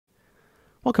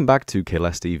Welcome back to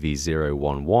Caelesti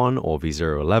v0.11 or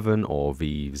v0.11 or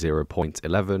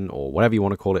v0.11 or whatever you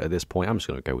want to call it at this point. I'm just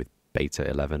going to go with beta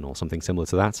 11 or something similar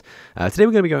to that. Today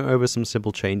we're going to be going over some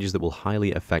simple changes that will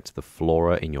highly affect the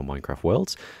flora in your Minecraft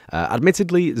worlds.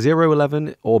 Admittedly,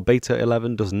 0.11 or beta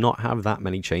 11 does not have that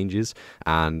many changes,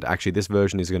 and actually this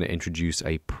version is going to introduce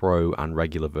a pro and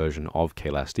regular version of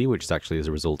Caelesti, which is actually as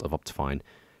a result of Optifine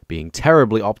being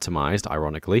terribly optimized,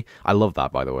 ironically. I love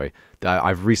that, by the way.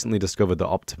 I've recently discovered that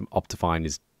Optifine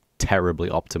is terribly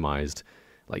optimized.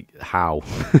 Like, how?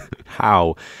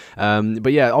 How?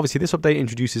 But yeah, obviously this update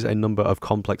introduces a number of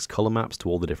complex color maps to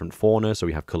all the different fauna. So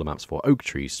we have color maps for oak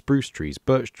trees, spruce trees,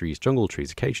 birch trees, jungle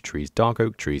trees, acacia trees, dark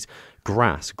oak trees,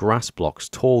 grass, grass blocks,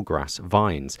 tall grass,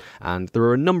 vines, and there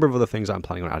are a number of other things that I'm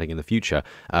planning on adding in the future.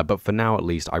 But for now, at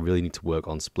least, I really need to work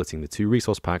on splitting the two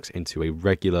resource packs into a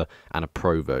regular and a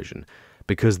pro version,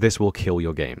 because this will kill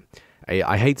your game.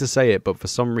 I hate to say it, but for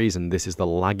some reason, this is the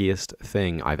laggiest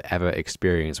thing I've ever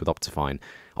experienced with Optifine.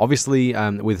 Obviously,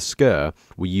 with Skr,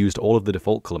 we used all of the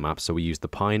default color maps, so we used the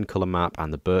pine color map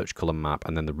and the birch color map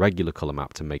and then the regular color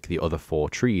map to make the other 4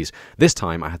 trees. This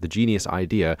time, I had the genius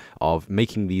idea of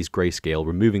making these grayscale,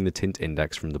 removing the tint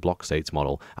index from the block states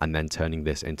model, and then turning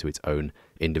this into its own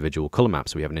individual color map.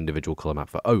 So we have an individual color map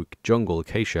for oak, jungle,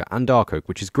 acacia, and dark oak,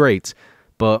 which is great,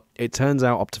 but it turns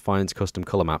out Optifine's custom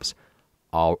color maps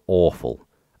are awful.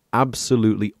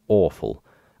 Absolutely awful.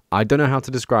 I don't know how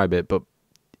to describe it, but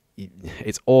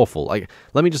it's awful. Like,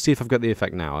 let me just see if I've got the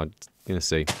effect now. I'm going to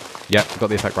see. Yep, I've got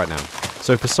the effect right now.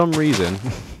 So for some reason,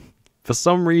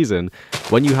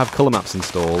 when you have color maps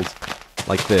installed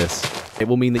like this, it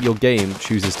will mean that your game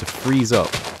chooses to freeze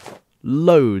up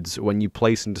loads when you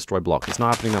place and destroy blocks. It's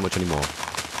not happening that much anymore.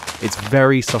 It's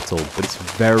very subtle, but it's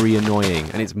very annoying,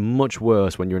 and it's much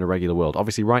worse when you're in a regular world.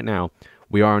 Obviously, right now,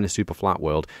 we are in a super flat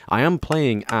world. I am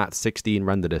playing at 16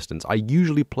 render distance. I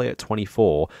usually play at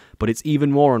 24, but it's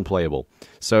even more unplayable.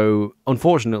 So,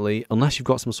 unfortunately, unless you've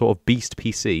got some sort of beast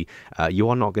PC, you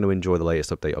are not going to enjoy the latest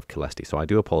update of Caelesti, so I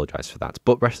do apologize for that.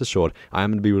 But rest assured, I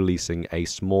am going to be releasing a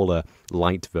smaller,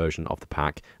 light version of the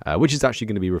pack, which is actually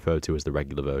going to be referred to as the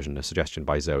regular version, a suggestion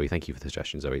by Zoe. Thank you for the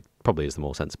suggestion, Zoe. It probably is the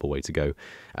more sensible way to go.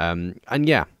 And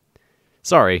yeah.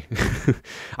 Sorry.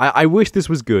 I wish this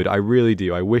was good. I really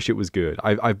do. I wish it was good.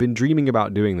 I've been dreaming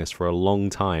about doing this for a long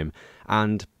time,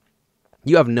 and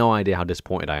you have no idea how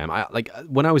disappointed I am. Like,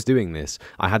 when I was doing this,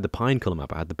 I had the pine color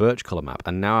map, I had the birch color map,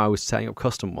 and now I was setting up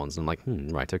custom ones. And I'm like,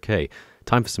 right, okay,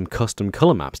 time for some custom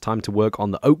color maps. Time to work on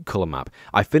the oak color map.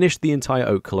 I finished the entire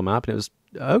oak color map, and it was,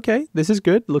 okay, this is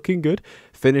good, looking good.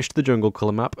 Finished the jungle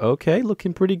color map, okay,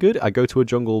 looking pretty good. I go to a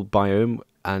jungle biome,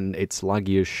 and it's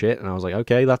laggy as shit, and I was like,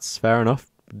 okay, that's fair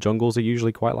enough. Jungles are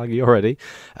usually quite laggy already.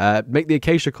 Make the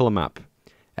acacia color map.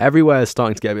 Everywhere is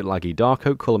starting to get a bit laggy. Dark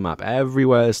oak color map.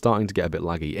 Everywhere is starting to get a bit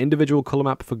laggy. Individual color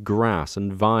map for grass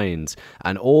and vines,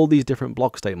 and all these different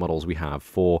block state models we have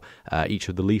for each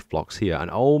of the leaf blocks here.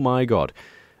 And oh my god,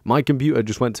 my computer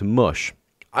just went to mush.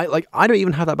 I don't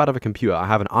even have that bad of a computer. I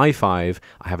have an i5,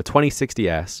 I have a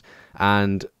 2060S,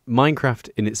 and Minecraft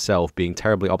in itself being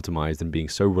terribly optimized and being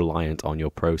so reliant on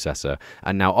your processor,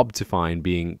 and now Optifine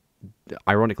being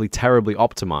ironically terribly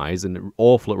optimized and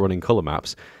awful at running color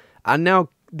maps, and now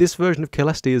this version of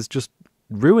Caelesti has just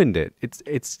ruined it.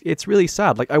 It's really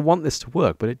sad. Like, I want this to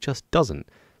work, but it just doesn't.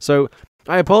 So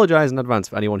I apologize in advance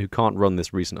for anyone who can't run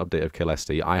this recent update of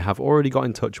Caelesti. I have already got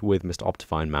in touch with Mr.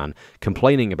 Optifine Man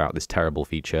complaining about this terrible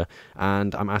feature,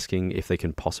 and I'm asking if they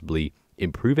can possibly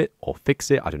improve it or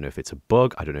fix it. I don't know if it's a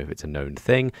bug. I don't know if it's a known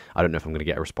thing. I don't know if I'm going to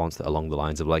get a response that along the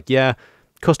lines of like, yeah,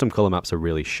 custom color maps are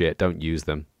really shit. Don't use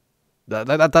them.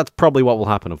 That's probably what will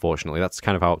happen, unfortunately. That's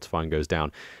kind of how Optifine goes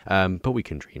down. But we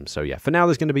can dream. So yeah, for now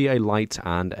there's going to be a light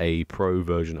and a pro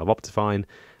version of Optifine.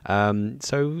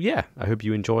 So yeah, I hope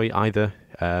you enjoy either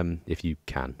if you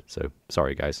can. So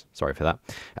sorry guys, sorry for that.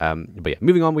 But yeah,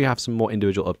 moving on, we have some more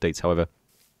individual updates, however.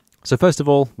 So first of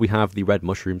all, we have the red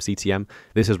mushroom CTM.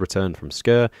 This has returned from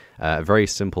Skr. Very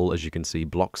simple, as you can see,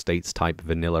 block states type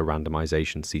vanilla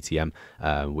randomization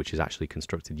CTM, which is actually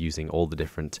constructed using all the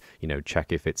different,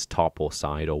 check if it's top or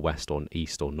side or west or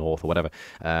east or north or whatever.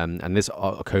 And this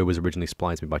code was originally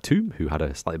supplied to me by Tomb, who had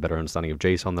a slightly better understanding of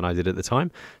JSON than I did at the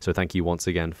time. So thank you once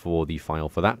again for the file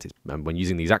for that. When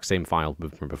using the exact same file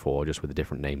from before, just with a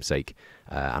different namesake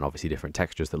and obviously different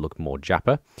textures that look more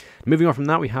Japper. Moving on from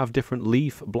that, we have different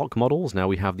leaf block block models. Now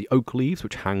we have the oak leaves,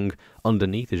 which hang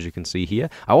underneath, as you can see here.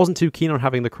 I wasn't too keen on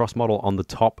having the cross model on the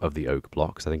top of the oak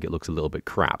block, because I think it looks a little bit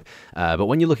crap. But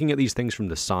when you're looking at these things from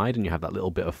the side, and you have that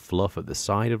little bit of fluff at the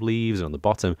side of leaves and on the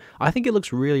bottom, I think it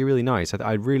looks really, really nice.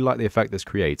 I really like the effect this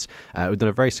creates. We've done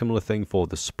a very similar thing for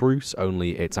the spruce,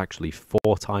 only it's actually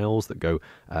 4 tiles that go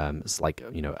it's like,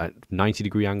 you know, at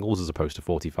 90-degree angles as opposed to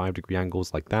 45-degree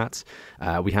angles like that.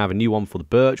 We have a new one for the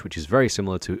birch, which is very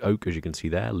similar to oak, as you can see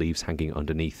there, leaves hanging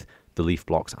underneath the leaf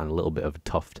blocks and a little bit of a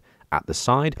tuft at the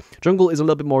side. Jungle is a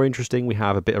little bit more interesting. We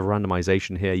have a bit of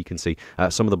randomization here. You can see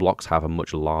some of the blocks have a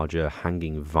much larger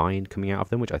hanging vine coming out of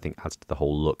them, which I think adds to the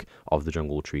whole look of the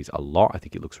jungle trees a lot. I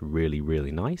think it looks really,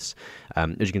 really nice.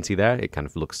 As you can see there, it kind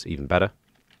of looks even better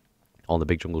on the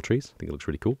big jungle trees. I think it looks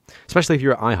really cool, especially if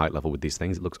you're at eye height level with these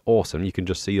things. It looks awesome. You can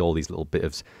just see all these little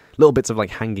bits of like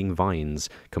hanging vines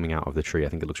coming out of the tree. I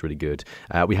think it looks really good.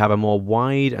 We have a more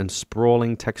wide and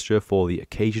sprawling texture for the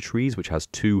acacia trees, which has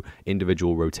 2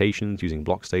 individual rotations using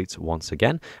block states once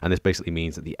again, and this basically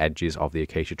means that the edges of the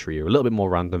acacia tree are a little bit more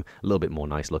random, a little bit more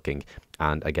nice looking,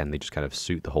 and again they just kind of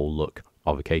suit the whole look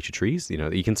of acacia trees. You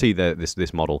know, you can see that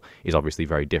this model is obviously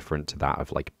very different to that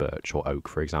of like birch or oak,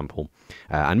 for example.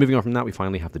 And moving on from that, we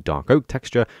finally have the dark oak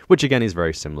texture, which again is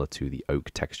very similar to the oak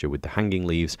texture with the hanging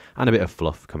leaves and a bit of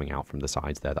fluff coming out from the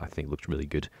sides there that I think looks really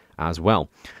good as well.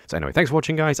 So anyway, thanks for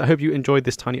watching, guys. I hope you enjoyed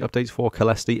this tiny update for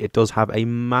Caelesti. It does have a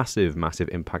massive, massive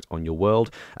impact on your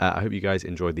world. I hope you guys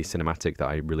enjoyed the cinematic that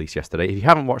I released yesterday. If you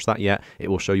haven't watched that yet, it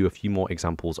will show you a few more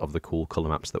examples of the cool color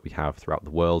maps that we have throughout the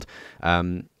world.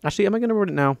 Actually, am I going to run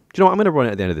it now? Do you know what? I'm going to run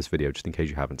it at the end of this video, just in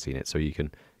case you haven't seen it, so you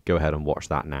can go ahead and watch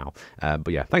that now. But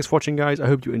yeah, thanks for watching, guys. I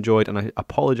hope you enjoyed, and I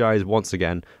apologize once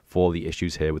again for the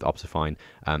issues here with Optifine.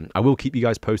 I will keep you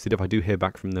guys posted if I do hear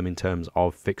back from them in terms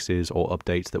of fixes or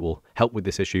updates that will help with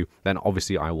this issue. Then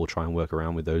obviously I will try and work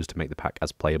around with those to make the pack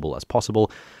as playable as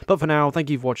possible. But for now,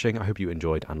 thank you for watching. I hope you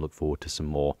enjoyed and look forward to some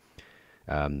more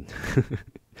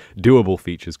doable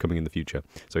features coming in the future.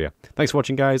 So yeah, thanks for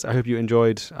watching, guys. I hope you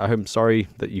enjoyed. I'm sorry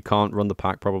that you can't run the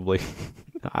pack, probably.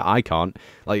 I can't.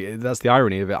 Like, that's the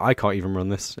irony of it. I can't even run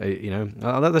this, you know.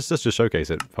 Let's just showcase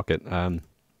it. Fuck it.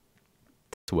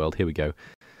 World, here we go.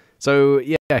 So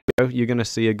yeah, you're going to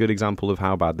see a good example of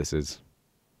how bad this is.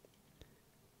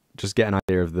 Just get an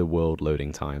idea of the world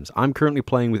loading times. I'm currently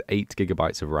playing with 8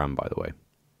 GB of RAM, by the way.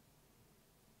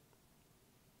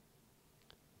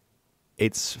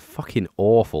 It's fucking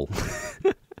awful.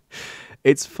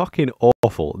 It's fucking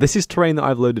awful. This is terrain that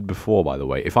I've loaded before, by the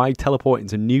way. If I teleport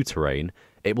into new terrain,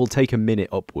 it will take a minute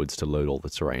upwards to load all the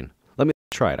terrain. Let me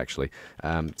try it, actually.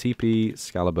 TP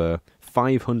Excalibur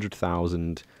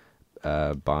 500,000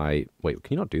 by... Wait,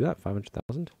 can you not do that?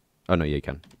 500,000? Oh, no, yeah, you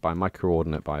can. By my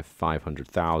coordinate by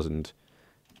 500,000.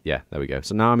 Yeah, there we go.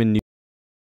 So now I'm in new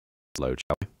load,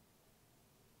 shall we?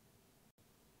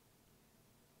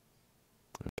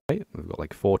 Okay, we've got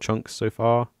like 4 chunks so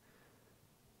far.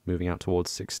 Moving out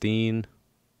towards 16.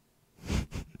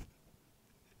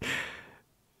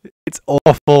 It's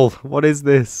awful. What is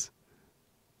this?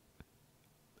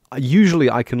 Usually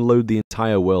I can load the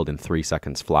entire world in 3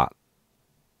 seconds flat.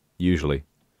 Usually.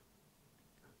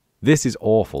 This is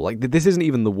awful. Like, this isn't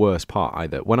even the worst part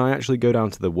either. When I actually go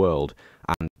down to the world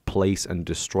and place and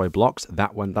destroy blocks,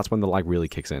 that's when the lag really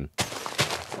kicks in.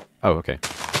 Oh, okay.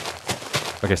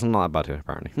 Okay, so not that bad here,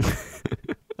 apparently.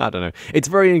 I don't know. It's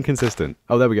very inconsistent.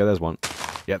 Oh, there we go. There's one.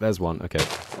 Yeah, there's one. Okay.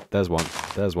 There's one.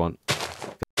 There's one.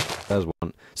 There's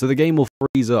one. So the game will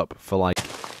freeze up for like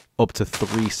up to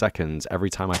 3 seconds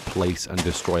every time I place and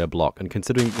destroy a block. And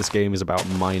considering this game is about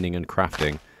mining and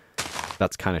crafting,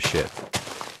 that's kind of shit.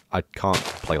 I can't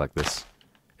play like this.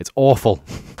 It's awful.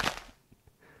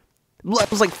 It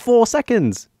was like 4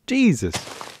 seconds. Jesus.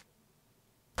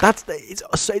 It's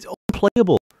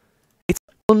unplayable. It's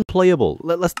unplayable.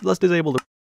 Let's disable the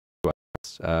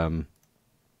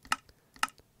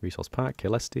resource pack,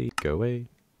 Caelesti, go away.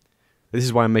 This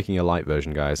is why I'm making a light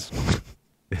version, guys.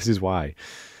 This is why.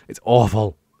 It's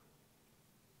awful.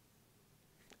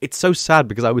 It's so sad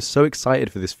because I was so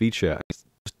excited for this feature. It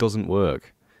just doesn't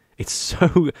work. It's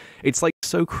like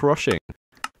so crushing.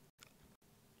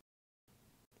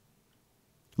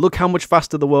 Look how much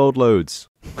faster the world loads.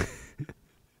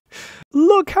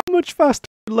 Look how much faster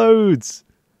it loads.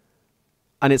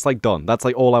 And it's like done. That's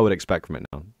like all I would expect from it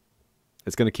now.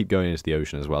 It's going to keep going into the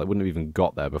ocean as well. It wouldn't have even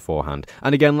got there beforehand.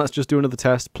 And again, let's just do another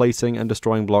test. Placing and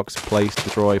destroying blocks. Place,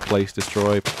 destroy, place,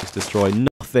 destroy, place, destroy.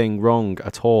 Nothing wrong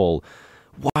at all.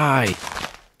 Why?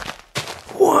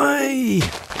 Why?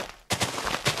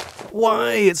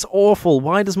 Why? It's awful.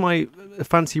 Why does my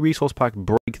fancy resource pack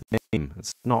break the game?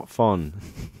 It's not fun.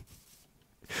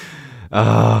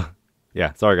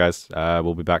 yeah, sorry guys.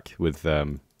 We'll be back with,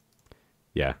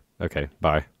 yeah, okay,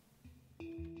 bye.